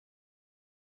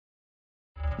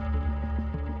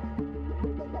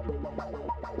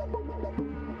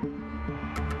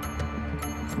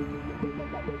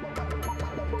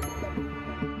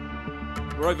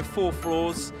We're over 4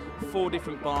 floors, 4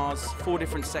 different bars, 4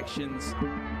 different sections.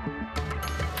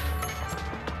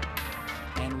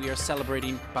 And we are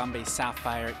celebrating Bombay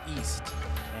Sapphire East,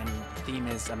 and the theme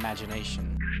is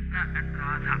imagination.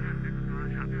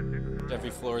 Every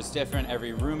floor is different,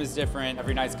 every room is different,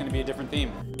 every night's going to be a different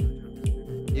theme.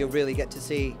 You'll really get to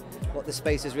see what the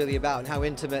space is really about and how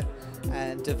intimate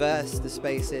and diverse the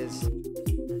space is.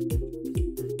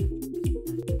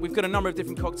 We've got a number of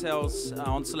different cocktails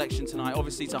on selection tonight,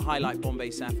 obviously to highlight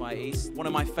Bombay Sapphire East. One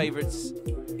of my favorites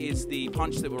is the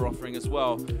punch that we're offering as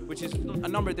well, which is a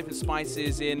number of different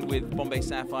spices in with Bombay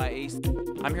Sapphire East.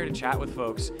 I'm here to chat with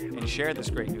folks and share this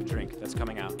great new drink that's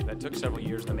coming out, that took several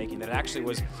years in the making, that actually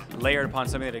was layered upon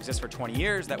something that exists for 20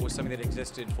 years, that was something that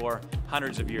existed for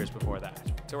hundreds of years before that.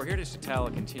 So we're here just to tell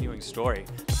a continuing story.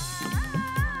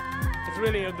 It's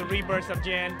really the rebirth of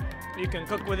gin. You can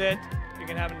cook with it, you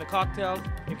can have it in the cocktails,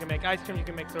 you can make ice cream, you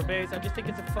can make sorbets. I just think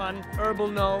it's a fun, herbal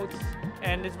notes,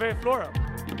 and it's very floral.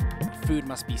 Food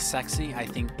must be sexy. I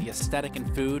think the aesthetic in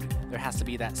food, there has to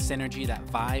be that synergy, that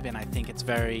vibe, and I think it's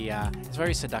very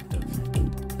seductive.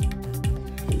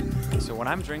 So when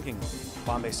I'm drinking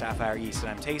Bombay Sapphire East and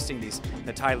I'm tasting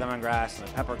the Thai lemongrass and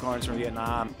the peppercorns from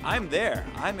Vietnam, I'm there.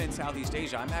 I'm in Southeast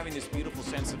Asia. I'm having this beautiful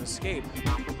sense of escape.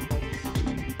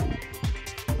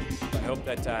 I hope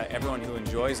that everyone who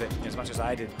enjoys it as much as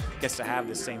I did gets to have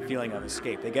this same feeling of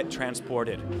escape. They get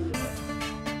transported.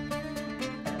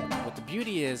 What the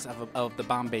beauty is of the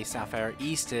Bombay Sapphire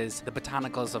East is the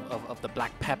botanicals of the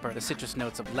black pepper, the citrus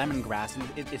notes of lemongrass, and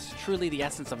it's truly the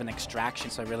essence of an extraction,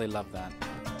 so I really love that.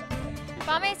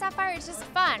 Bombay Sapphire is just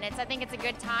fun. I think it's a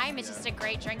good time. It's just a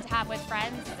great drink to have with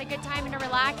friends. It's a good time to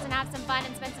relax and have some fun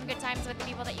and spend some good times with the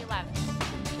people that you love.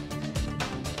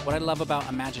 What I love about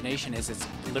imagination is it's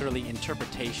literally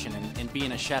interpretation and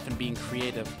being a chef and being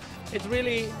creative. It's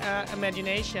really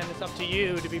imagination. It's up to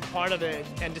you to be part of it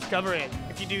and discover it.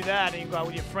 If you do that and you go out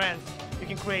with your friends, you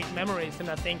can create memories, and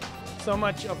I think so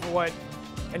much of what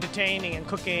entertaining and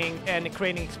cooking and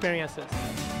creating experiences.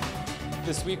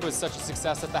 This week was such a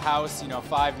success at the house,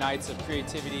 5 nights of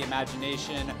creativity,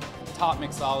 imagination, top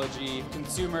mixology.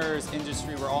 Consumers,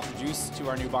 industry were all introduced to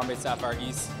our new Bombay Sapphire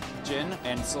East gin,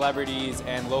 and celebrities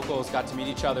and locals got to meet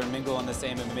each other and mingle in the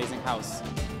same amazing house.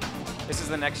 This is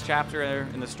the next chapter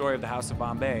in the story of the House of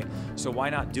Bombay, so why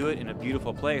not do it in a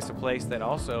beautiful place, a place that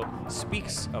also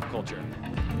speaks of culture.